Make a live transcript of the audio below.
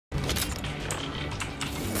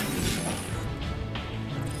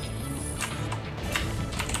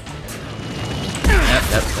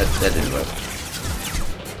That didn't work.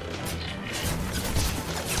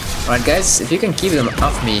 Alright guys, if you can keep them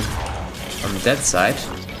off me on that side,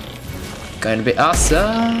 gonna be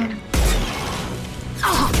awesome.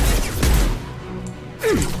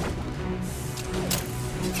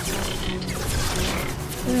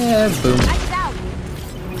 Yeah, boom.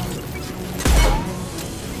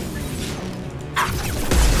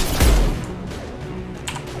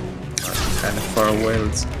 Kind of far away,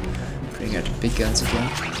 let's bring out the big guns again.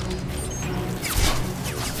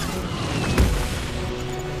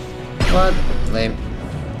 What? Lame.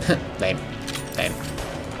 Lame. Lame.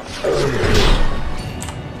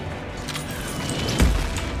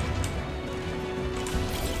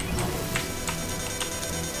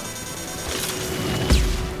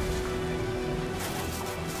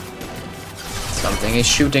 Something is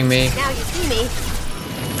shooting me. Now you see me.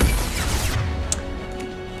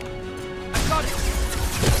 I got it.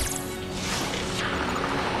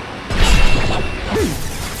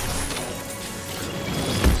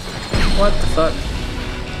 What the fuck?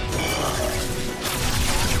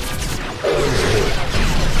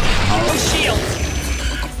 Oh, shield.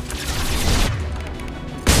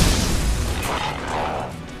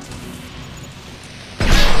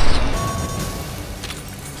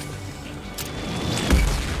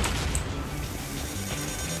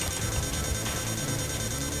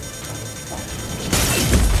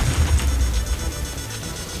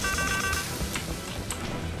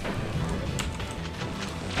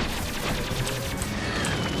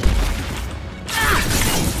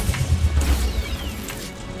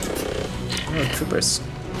 Oh, troopers.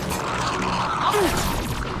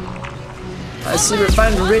 I see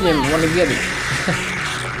refined iridium, wanna get it.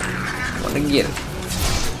 Wanna get it.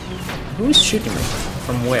 Who's shooting me?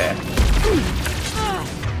 From where?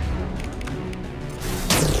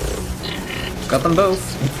 Got them both.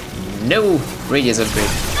 No! Radius upgrade.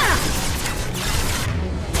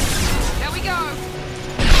 There we go.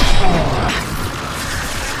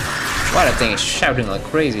 Wow, that thing is shouting like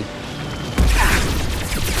crazy.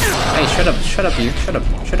 Hey, shut up, you, shut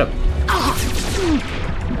up.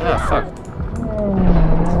 Ah, fuck.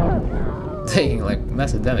 Taking like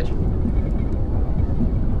massive damage.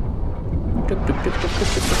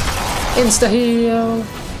 Insta heal!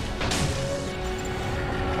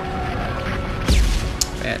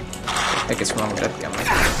 Man, what the heck is wrong with that guy?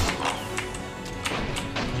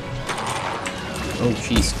 Oh,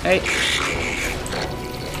 jeez. Hey!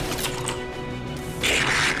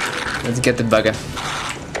 Let's get the bugger.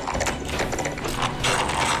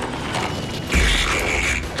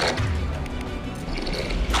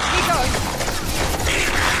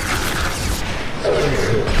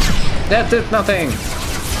 That did nothing!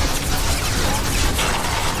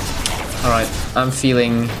 Alright, I'm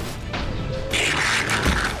feeling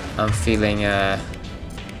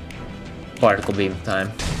particle beam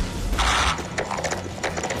time.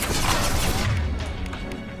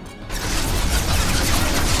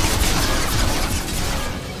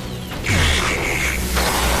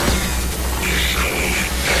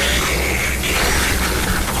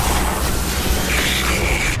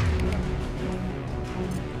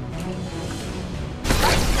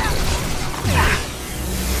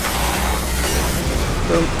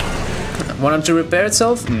 Want it to repair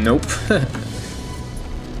itself? Nope.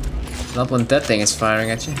 Not when that thing is firing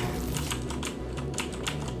at you.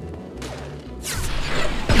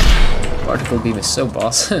 Particle beam is so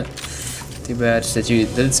boss. Too bad that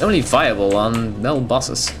it's only viable on null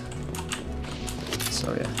bosses.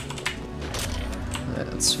 So yeah.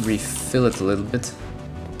 Let's refill it a little bit.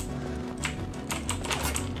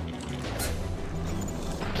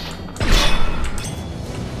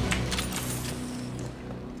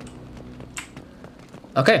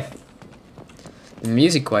 Okay. The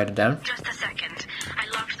music quieted down. Just a second. I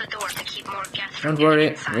locked the door to keep more gas from Don't worry.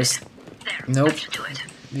 getting inside. There, Nope. that should do it.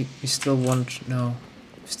 We still want no.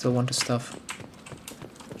 We still want the stuff.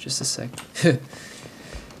 Just a sec.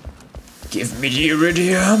 Give me the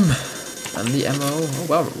iridium and the ammo. Oh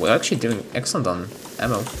wow, we're actually doing excellent on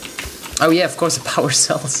ammo. Oh yeah, of course the power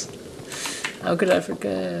cells. How could I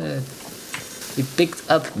forget? We picked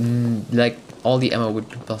up like all the ammo we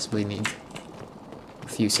could possibly need a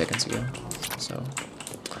few seconds ago. So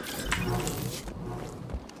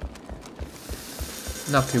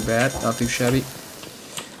not too bad, not too shabby.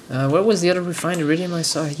 Where was the other refined iridium I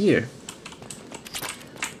saw here?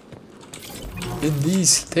 In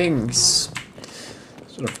these things.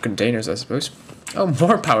 Sort of containers, I suppose. Oh,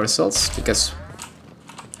 more power cells, because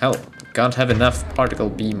hell, can't have enough particle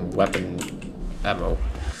beam weapon ammo.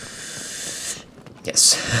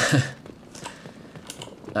 Yes.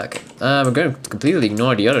 Okay, we're going to completely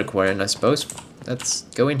ignore the other aquarium, I suppose. Let's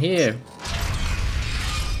go in here.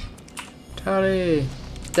 Tali,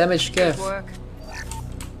 damaged Good Geth. work.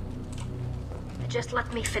 Just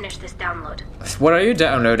let me finish this download. What are you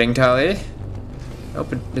downloading, Tali?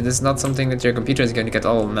 Hope it is not something that your computer is going to get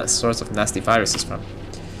all sorts of nasty viruses from.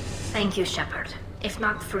 Thank you, Shepard. If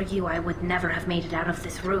not for you, I would never have made it out of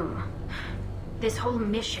this room. This whole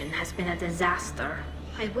mission has been a disaster.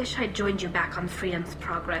 I wish I'd joined you back on Freedom's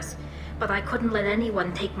Progress, but I couldn't let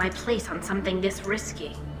anyone take my place on something this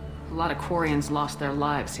risky. A lot of Quarians lost their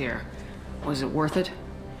lives here. Was it worth it?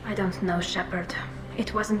 I don't know, Shepard.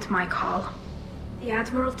 It wasn't my call. The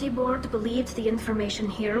Admiralty Board believed the information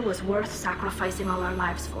here was worth sacrificing all our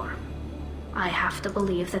lives for. I have to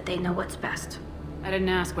believe that they know what's best. I didn't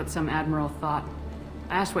ask what some admiral thought.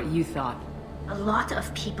 I asked what you thought. A lot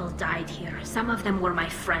of people died here. Some of them were my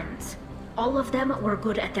friends. All of them were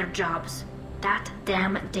good at their jobs. That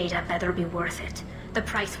damn data better be worth it. The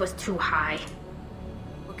price was too high.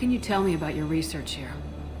 What can you tell me about your research here?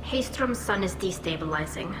 Haystrom's sun is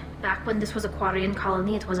destabilizing. Back when this was a Quarian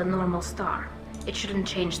colony, it was a normal star. It shouldn't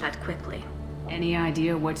change that quickly. Any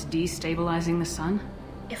idea what's destabilizing the sun?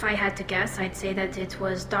 If I had to guess, I'd say that it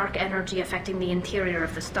was dark energy affecting the interior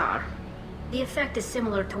of the star. The effect is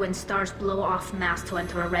similar to when stars blow off mass to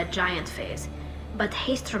enter a red giant phase. But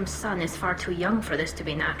Haystrom's sun is far too young for this to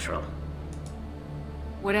be natural.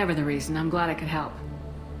 Whatever the reason, I'm glad I could help.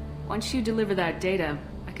 Once you deliver that data,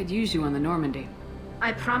 I could use you on the Normandy.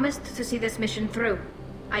 I promised to see this mission through.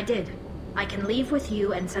 I did. I can leave with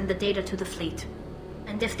you and send the data to the fleet.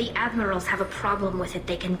 And if the admirals have a problem with it,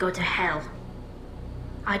 they can go to hell.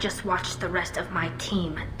 I just watched the rest of my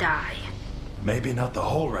team die. Maybe not the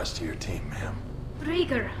whole rest of your team, ma'am.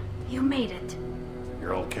 Rieger, you made it.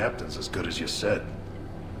 Your old captain's as good as you said.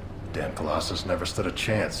 Damn Colossus never stood a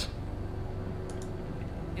chance.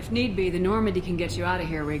 If need be, the Normandy can get you out of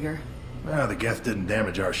here, Rieger. Well, the Geth didn't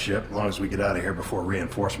damage our ship. As long as we get out of here before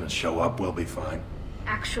reinforcements show up, we'll be fine.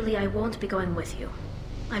 Actually, I won't be going with you.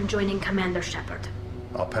 I'm joining Commander Shepard.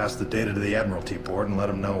 I'll pass the data to the Admiralty Board and let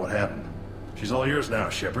them know what happened. She's all yours now,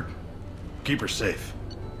 Shepard. Keep her safe.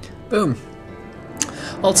 Boom.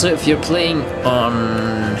 Also, if you're playing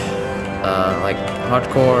on like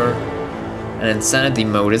hardcore and insanity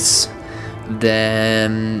modus,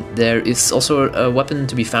 then there is also a weapon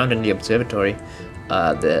to be found in the observatory,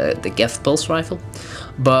 the Geth pulse rifle.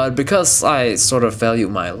 But because I sort of value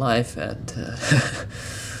my life and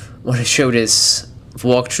want to show this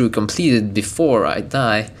walkthrough completed before I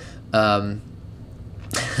die,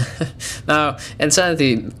 now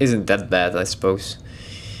insanity isn't that bad, I suppose.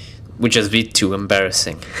 Would just be too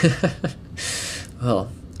embarrassing.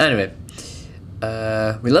 Well, anyway,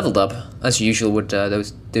 we leveled up as usual with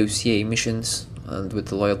those dossier missions and with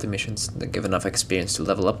the loyalty missions that give enough experience to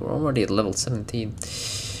level up. We're already at level 17.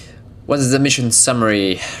 What is the mission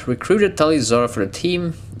summary? Recruited Tali Zora for the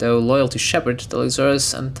team. Though loyal to Shepard, Tali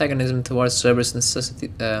Zora's antagonism towards Cerberus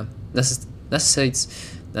necessitates.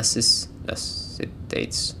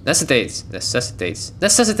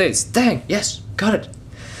 Dang, yes, got it.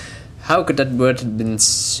 How could that word have been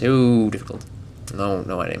so difficult?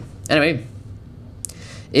 No idea. Anyway,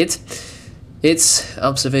 it's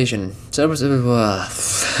observation.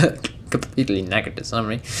 Completely negative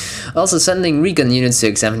summary. Also sending recon units to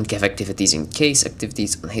examine Geth activities in case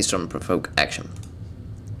activities on Haystrom provoke action.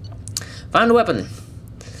 Found a weapon.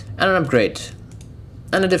 And an upgrade.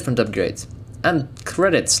 And a different upgrade. And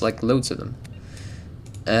credits, like loads of them.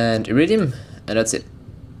 And iridium, and that's it.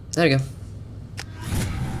 There we go.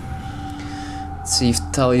 Let's see if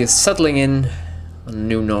Tali is settling in on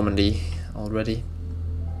New Normandy already.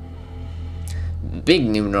 Big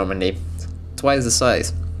New Normandy. Twice the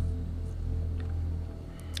size.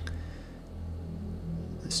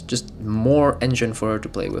 It's just more engine for her to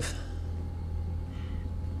play with.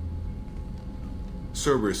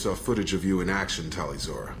 Cerberus saw footage of you in action, Tali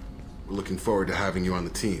Zora. We're looking forward to having you on the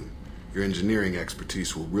team. Your engineering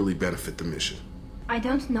expertise will really benefit the mission. I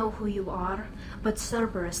don't know who you are, but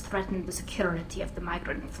Cerberus threatened the security of the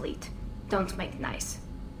migrant fleet. Don't make nice.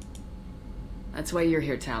 That's why you're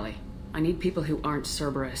here, Tali. I need people who aren't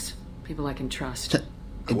Cerberus. People I can trust. I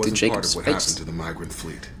wasn't part of what happened to the migrant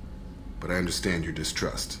fleet, but I understand your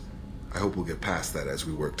distrust. I hope we'll get past that as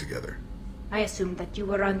we work together. I assumed that you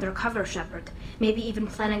were undercover, Shepard. Maybe even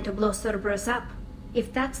planning to blow Cerberus up.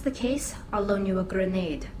 If that's the case, I'll loan you a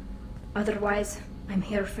grenade. Otherwise, I'm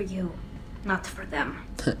here for you, not for them.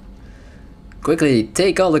 Quickly,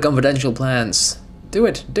 take all the confidential plans. Do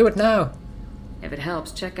it now. If it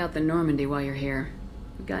helps, check out the Normandy while you're here.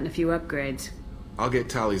 We've gotten a few upgrades. I'll get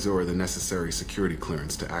Tali Zora the necessary security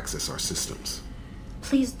clearance to access our systems.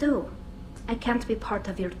 Please do. I can't be part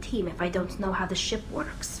of your team if I don't know how the ship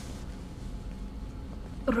works.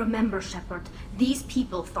 Remember, Shepard, these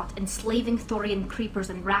people thought enslaving Thorian creepers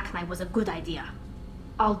and Rachni was a good idea.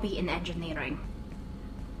 I'll be in engineering.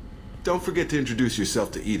 Don't forget to introduce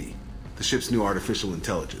yourself to Edie, the ship's new artificial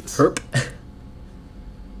intelligence. Herp.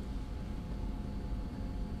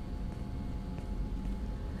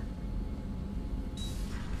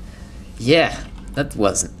 Yeah, that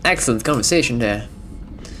was an excellent conversation there.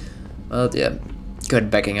 Well, yeah,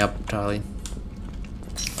 good backing up, Tali.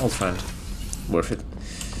 Old friend. Worth it.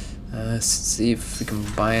 Let's see if we can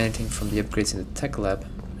buy anything from the upgrades in the tech lab.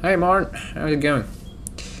 Hey Martin, how's it going?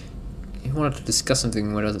 He wanted to discuss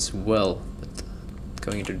something with us as well, but not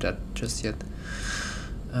going into that just yet.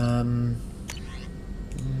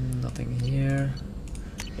 Nothing here.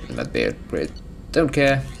 That be a upgrade. Don't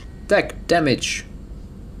care. Tech damage.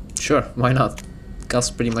 Sure, why not?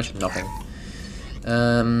 Costs pretty much nothing.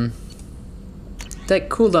 Tech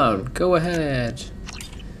cooldown. Go ahead.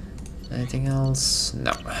 Anything else?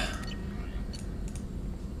 No.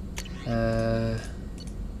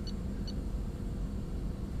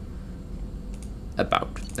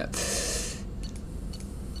 About that.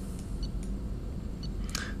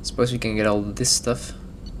 Suppose we can get all this stuff.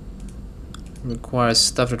 Requires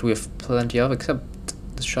stuff that we have plenty of, except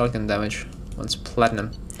the shotgun damage. Wants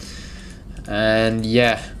platinum. And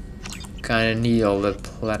yeah, kinda need all that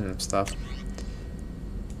platinum stuff.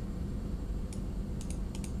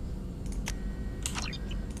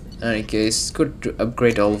 In any case, it's good to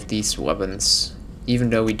upgrade all of these weapons. Even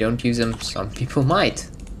though we don't use them, some people might.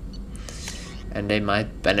 And they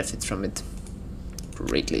might benefit from it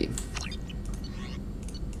greatly.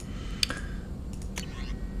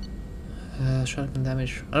 Shotgun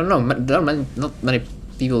damage. I don't know, not many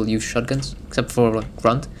people use shotguns, except for like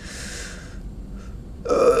Grunt.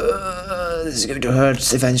 This is going to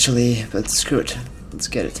hurt eventually, but screw it. Let's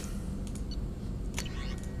get it.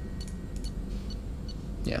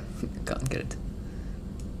 Yeah, can't get it.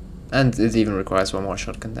 And it even requires one more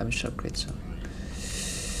shotgun damage to upgrade, so...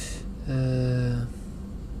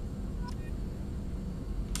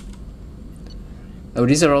 Oh,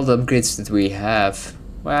 these are all the upgrades that we have.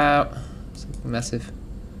 Wow, something massive.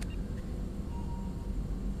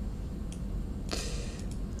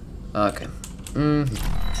 Okay.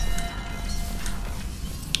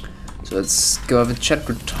 So let's go have a chat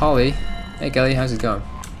with Tali. Hey Kelly, how's it going?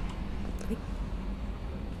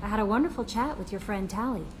 I had a wonderful chat with your friend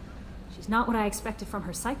Tali. She's not what I expected from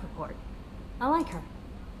her psych report. I like her.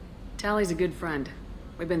 Tally's a good friend.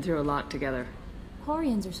 We've been through a lot together.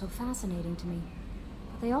 Quarians are so fascinating to me,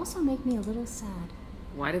 but they also make me a little sad.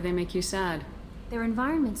 Why do they make you sad? Their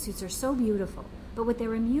environment suits are so beautiful, but with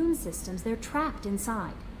their immune systems, they're trapped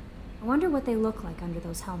inside. I wonder what they look like under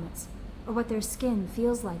those helmets, or what their skin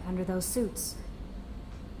feels like under those suits.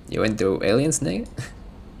 You into aliens, Nate?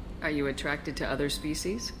 Are you attracted to other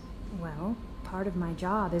species? Well, part of my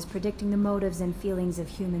job is predicting the motives and feelings of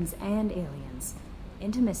humans and aliens.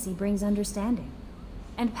 Intimacy brings understanding.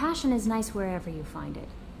 And passion is nice wherever you find it.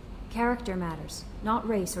 Character matters, not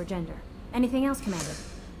race or gender. Anything else, Commander?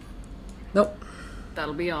 Nope.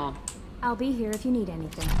 That'll be all. I'll be here if you need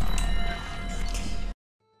anything.